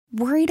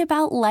Worried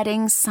about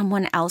letting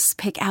someone else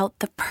pick out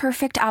the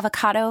perfect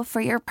avocado for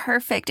your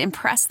perfect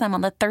impress them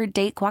on the third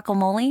date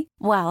guacamole?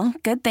 Well,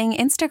 good thing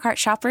Instacart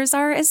shoppers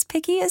are as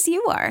picky as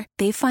you are.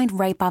 They find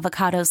ripe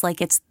avocados like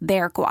it's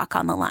their guac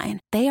on the line.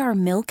 They are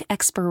milk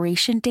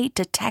expiration date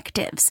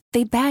detectives.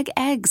 They bag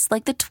eggs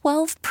like the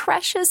 12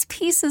 precious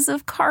pieces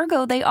of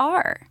cargo they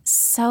are.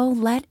 So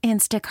let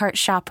Instacart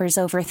shoppers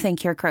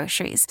overthink your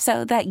groceries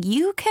so that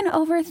you can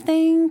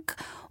overthink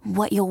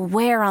what you'll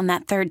wear on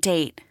that third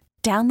date.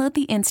 Download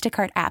the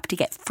Instacart app to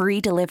get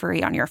free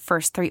delivery on your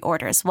first 3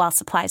 orders while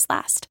supplies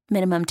last.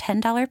 Minimum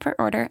 $10 per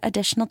order.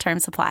 Additional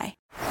terms apply.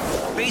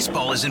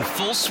 Baseball is in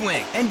full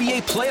swing.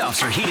 NBA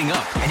playoffs are heating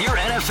up, and your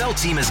NFL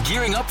team is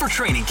gearing up for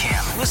training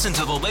camp. Listen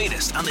to the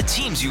latest on the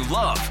teams you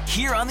love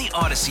here on the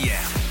Odyssey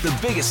app. The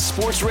biggest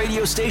sports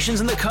radio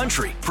stations in the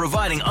country,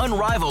 providing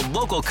unrivaled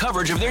local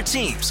coverage of their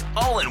teams,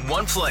 all in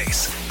one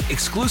place.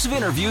 Exclusive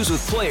interviews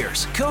with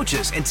players,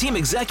 coaches, and team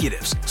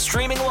executives,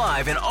 streaming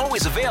live and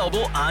always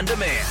available on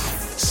demand.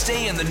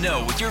 Stay in the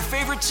know with your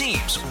favorite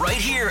teams right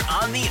here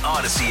on the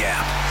Odyssey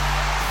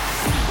app.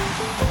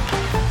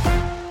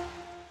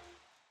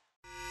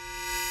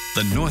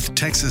 The North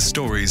Texas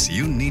stories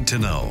you need to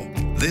know.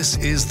 This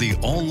is the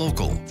All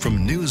Local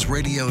from News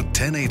Radio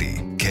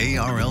 1080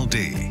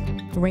 KRLD.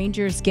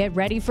 Rangers get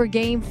ready for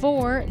Game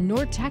 4.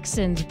 North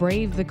Texans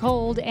brave the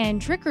cold,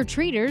 and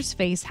trick-or-treaters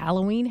face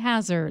Halloween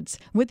hazards.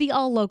 With the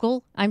All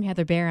Local, I'm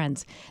Heather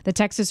Behrens. The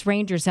Texas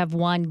Rangers have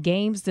won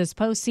games this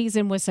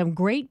postseason with some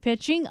great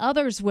pitching,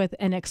 others with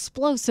an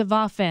explosive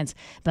offense.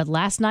 But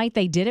last night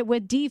they did it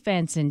with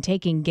defense in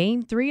taking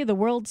Game 3 of the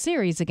World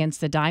Series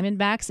against the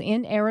Diamondbacks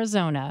in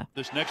Arizona.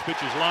 This next pitch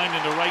is lined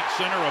into right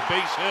center, a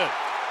base hit.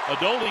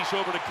 Adolis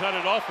over to cut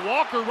it off.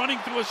 Walker running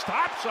through a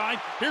stop sign.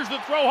 Here's the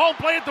throw. Home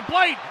play at the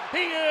plate. He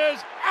is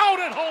out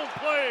at home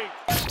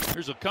plate.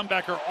 Here's a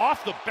comebacker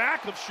off the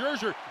back of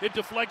Scherzer. It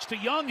deflects to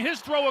Young.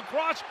 His throw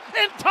across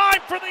in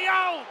time for the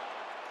out.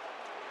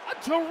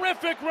 A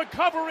terrific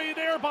recovery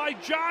there by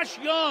Josh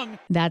Young.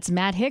 That's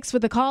Matt Hicks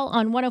with a call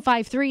on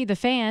 105.3 The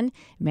Fan.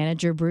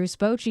 Manager Bruce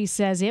Bochy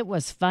says it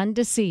was fun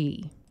to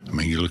see. I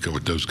mean, you look at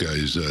what those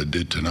guys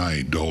did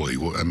tonight. Dolly,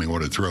 I mean,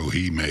 what a throw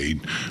he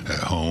made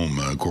at home.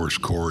 Of course,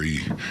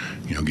 Corey,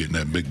 getting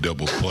that big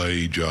double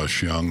play.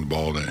 Josh Young, the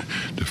ball that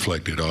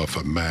deflected off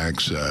of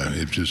Max.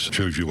 It just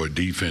shows you what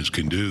defense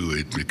can do.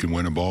 It can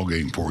win a ball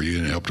game for you,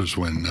 and it helped us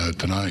win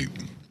tonight.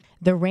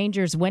 The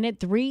Rangers win it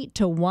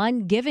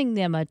 3-1, giving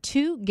them a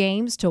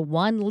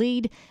 2-1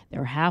 lead.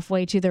 They're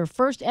halfway to their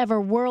first ever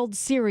World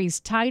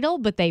Series title,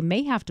 but they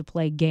may have to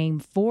play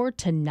Game 4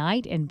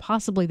 tonight and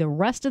possibly the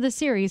rest of the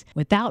series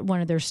without one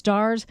of their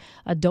stars,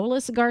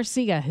 Adolis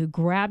Garcia, who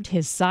grabbed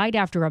his side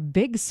after a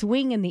big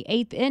swing in the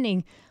 8th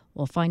inning.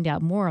 We'll find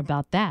out more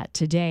about that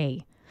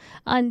today.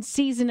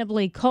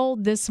 Unseasonably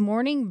cold this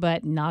morning,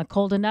 but not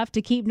cold enough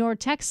to keep North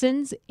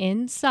Texans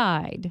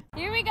inside.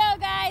 Here we go,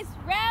 guys.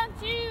 Round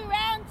two.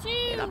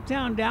 In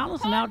uptown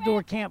Dallas, an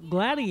outdoor Camp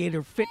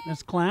Gladiator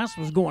fitness class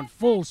was going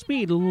full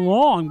speed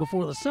long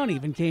before the sun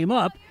even came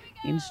up.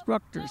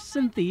 Instructor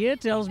Cynthia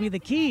tells me the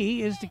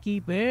key is to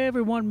keep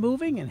everyone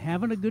moving and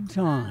having a good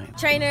time.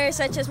 Trainers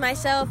such as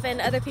myself and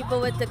other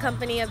people with the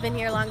company have been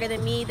here longer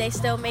than me. They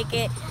still make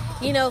it,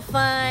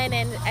 fun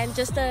and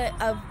just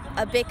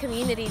a big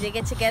community to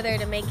get together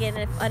to make it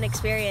a fun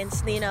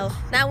experience.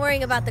 Not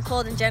worrying about the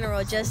cold in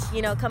general, just,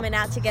 coming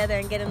out together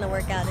and getting the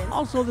workout in.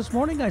 Also this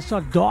morning I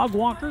saw dog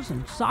walkers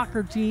and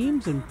soccer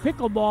teams and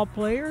pickleball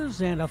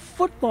players and a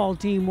football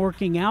team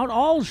working out,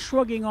 all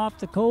shrugging off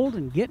the cold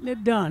and getting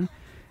it done.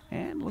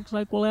 And looks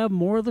like we'll have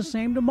more of the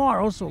same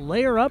tomorrow, so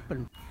layer up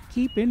and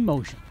keep in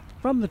motion.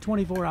 From the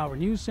 24-Hour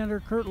News Center,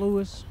 Kurt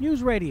Lewis,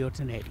 News Radio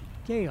 1080,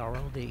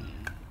 KRLD.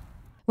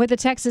 With the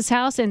Texas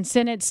House and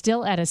Senate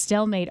still at a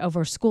stalemate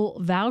over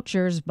school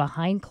vouchers,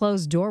 behind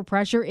closed-door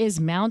pressure is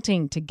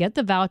mounting to get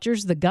the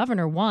vouchers the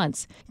governor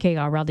wants.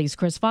 KRLD's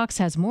Chris Fox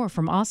has more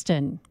from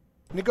Austin.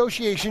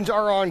 Negotiations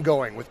are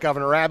ongoing with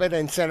Governor Abbott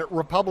and Senate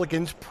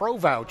Republicans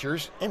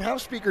pro-vouchers and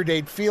House Speaker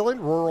Dade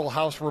Phelan, rural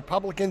House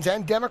Republicans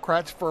and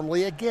Democrats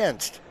firmly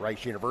against.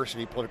 Rice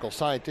University political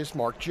scientist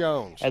Mark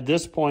Jones. At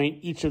this point,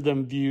 each of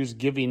them views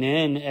giving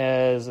in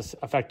as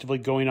effectively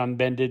going on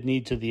bended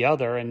knee to the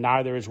other, and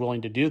neither is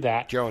willing to do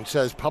that. Jones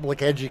says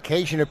public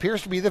education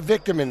appears to be the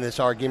victim in this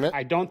argument.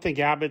 I don't think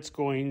Abbott's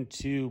going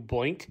to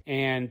blink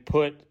and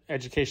put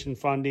education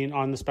funding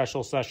on the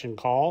special session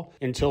call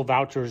until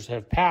vouchers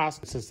have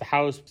passed. Since the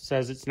House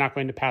says it's not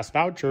going to pass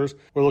vouchers,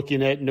 we're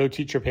looking at no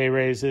teacher pay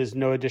raises,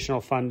 no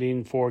additional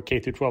funding for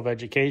K-12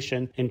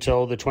 education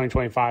until the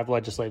 2025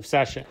 legislative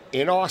session.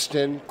 In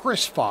Austin,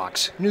 Chris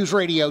Fox, News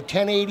Radio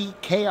 1080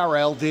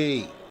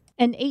 KRLD.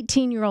 An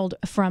 18-year-old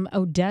from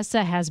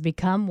Odessa has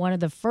become one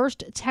of the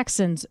first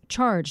Texans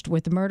charged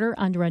with murder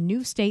under a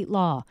new state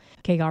law.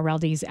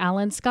 KRLD's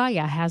Alan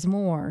Skaya has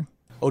more.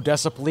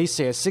 Odessa police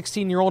say a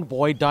 16-year-old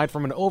boy died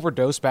from an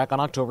overdose back on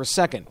October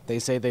 2nd. They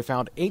say they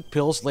found 8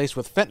 pills laced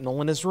with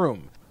fentanyl in his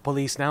room.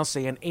 Police now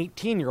say an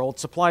 18-year-old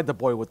supplied the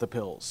boy with the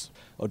pills.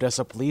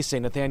 Odessa police say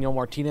Nathaniel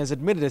Martinez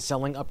admitted to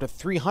selling up to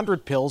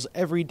 300 pills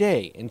every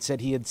day and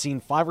said he had seen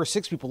 5 or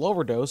 6 people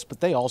overdose, but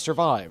they all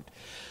survived.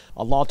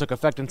 A law took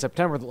effect in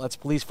September that lets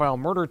police file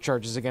murder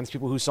charges against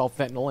people who sell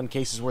fentanyl in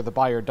cases where the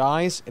buyer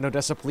dies, and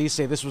Odessa police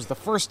say this was the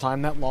first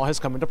time that law has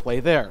come into play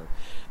there.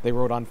 They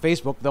wrote on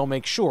Facebook they'll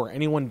make sure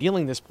anyone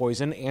dealing this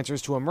poison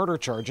answers to a murder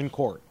charge in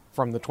court.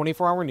 From the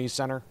 24-Hour News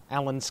Center,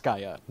 Alan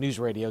Skaya, News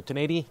Radio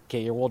 1080,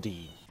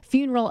 KRLD.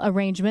 Funeral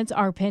arrangements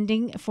are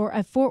pending for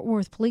a Fort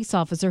Worth police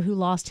officer who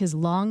lost his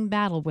long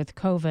battle with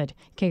COVID.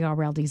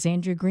 KRLD's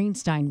Andrew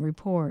Greenstein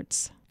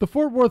reports. The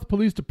Fort Worth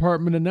Police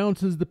Department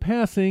announces the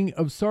passing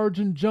of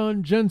Sergeant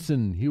John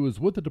Jensen. He was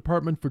with the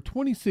department for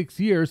 26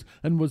 years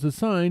and was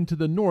assigned to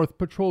the North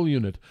Patrol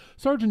Unit.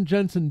 Sergeant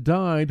Jensen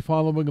died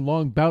following a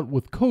long bout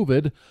with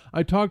COVID.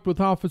 I talked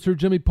with Officer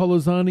Jimmy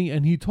Polizani,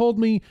 and he told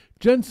me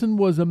Jensen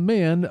was a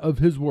man of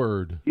his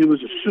word. He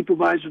was a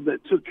supervisor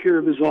that took care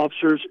of his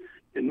officers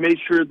and made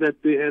sure that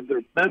they had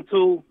their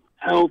mental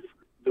health,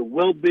 their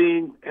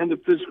well-being, and their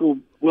physical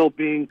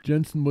well-being.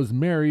 Jensen was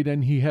married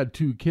and he had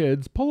 2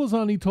 kids.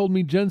 Polizani told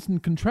me Jensen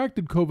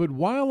contracted COVID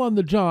while on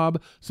the job,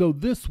 so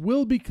this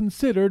will be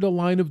considered a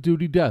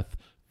line-of-duty death.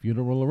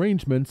 Funeral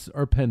arrangements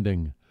are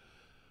pending.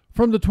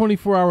 From the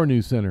 24-Hour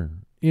News Center,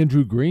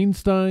 Andrew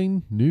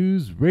Greenstein,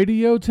 News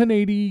Radio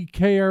 1080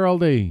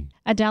 KRLD.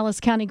 A Dallas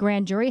County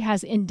grand jury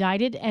has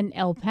indicted an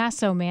El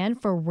Paso man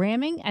for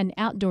ramming an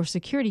outdoor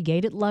security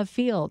gate at Love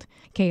Field.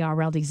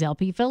 KRLD's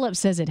LP Phillips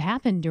says it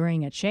happened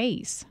during a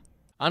chase.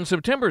 On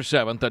September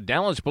 7th, a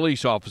Dallas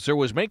police officer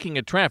was making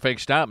a traffic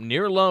stop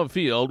near Love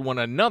Field when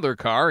another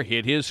car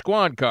hit his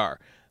squad car.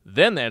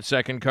 Then that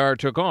second car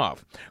took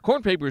off.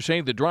 Court papers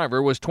say the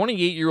driver was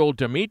 28-year-old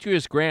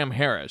Demetrius Graham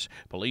Harris.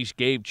 Police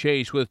gave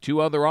chase with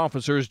 2 other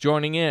officers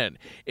joining in.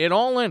 It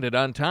all ended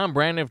on Tom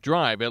Braniff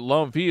Drive at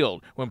Love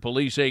Field when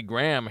police say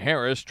Graham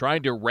Harris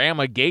tried to ram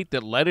a gate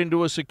that led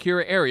into a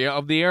secure area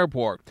of the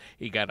airport.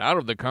 He got out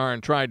of the car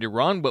and tried to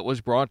run but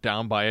was brought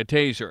down by a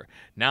taser.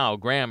 Now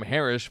Graham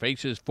Harris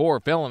faces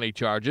 4 felony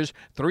charges,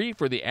 3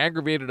 for the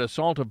aggravated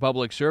assault of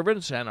public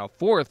servants and a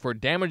 4th for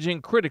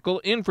damaging critical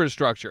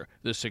infrastructure,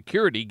 the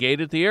security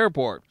gate at the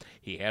airport.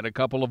 He had a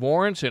couple of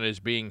warrants and is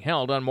being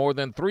held on more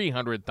than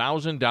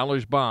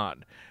 $300,000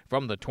 bond.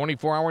 From the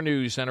 24-Hour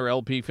News Center,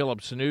 LP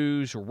Phillips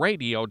News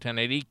Radio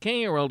 1080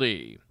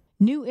 KRLD.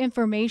 New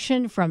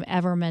information from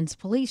Everman's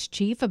police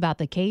chief about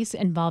the case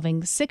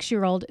involving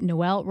 6-year-old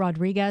Noel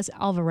Rodriguez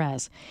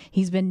Alvarez.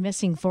 He's been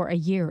missing for a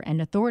year,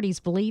 and authorities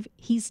believe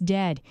he's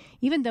dead,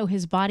 even though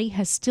his body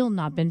has still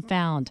not been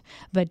found.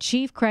 But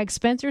Chief Craig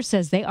Spencer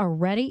says they are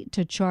ready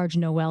to charge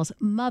Noel's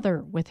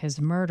mother with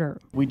his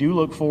murder. We do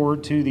look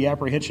forward to the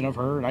apprehension of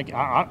her, and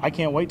I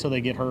can't wait till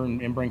they get her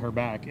and bring her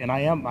back. And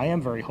I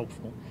am very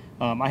hopeful.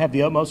 I have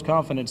the utmost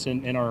confidence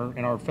in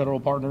our federal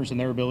partners and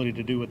their ability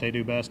to do what they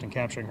do best in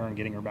capturing her and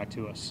getting her back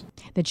to us.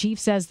 The chief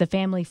says the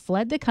family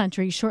fled the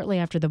country shortly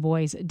after the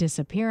boy's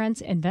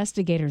disappearance.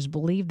 Investigators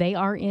believe they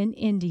are in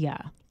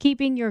India.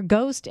 Keeping your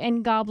ghost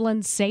and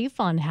goblins safe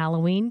on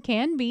Halloween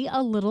can be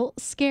a little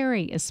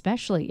scary,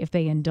 especially if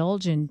they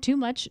indulge in too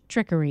much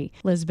trickery.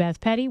 Lizbeth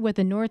Petty with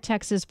the North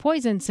Texas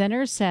Poison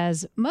Center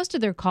says most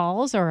of their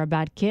calls are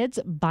about kids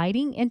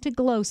biting into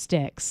glow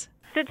sticks.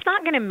 So it's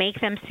not going to make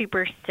them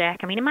super sick.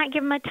 I mean, it might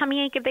give them a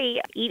tummy ache if they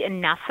eat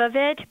enough of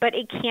it, but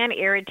it can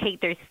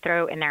irritate their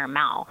throat and their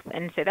mouth.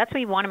 And so that's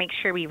why we want to make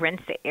sure we rinse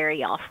the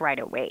area off right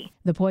away.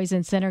 The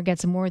Poison Center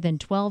gets more than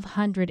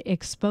 1,200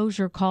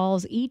 exposure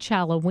calls each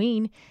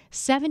Halloween.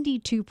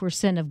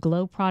 72% of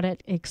glow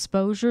product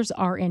exposures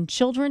are in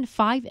children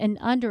 5 and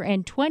under,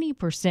 and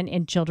 20%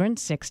 in children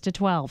 6 to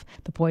 12.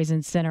 The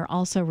Poison Center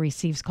also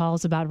receives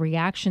calls about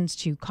reactions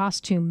to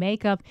costume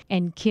makeup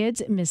and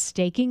kids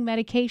mistaking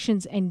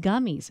medications and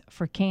gummies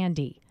for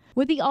candy.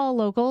 With the All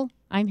Local,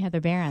 I'm Heather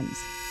Behrens.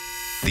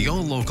 The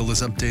All Local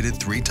is updated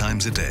 3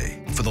 times a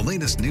day. For the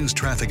latest news,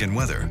 traffic, and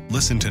weather,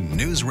 listen to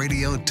News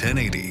Radio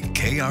 1080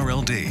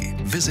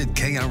 KRLD. Visit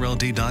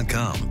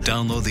KRLD.com,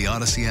 download the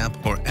Odyssey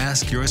app, or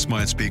ask your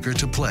smart speaker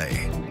to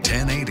play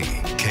 1080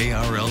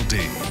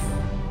 KRLD.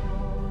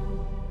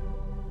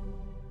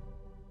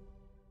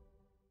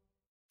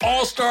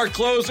 All-star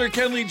closer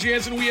Kenley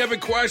Jansen, we have a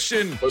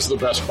question. What's the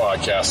best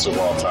podcast of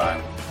all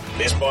time?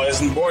 Baseball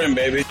isn't boring,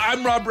 baby.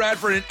 I'm Rob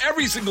Bradford, and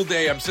every single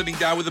day I'm sitting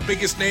down with the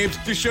biggest names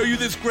to show you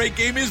this great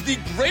game is the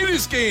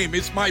greatest game.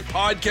 It's my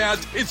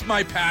podcast. It's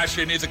my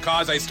passion. It's a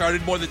cause I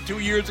started more than 2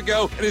 years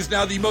ago and is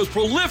now the most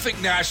prolific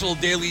national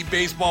daily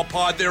baseball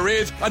pod there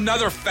is.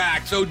 Another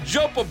fact, so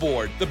jump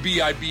aboard the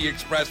BIB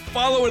Express.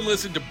 Follow and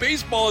listen to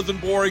Baseball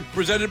Isn't Boring,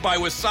 presented by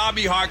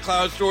Wasabi Hot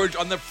Cloud Storage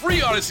on the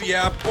free Odyssey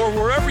app or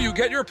wherever you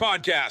get your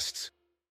podcasts.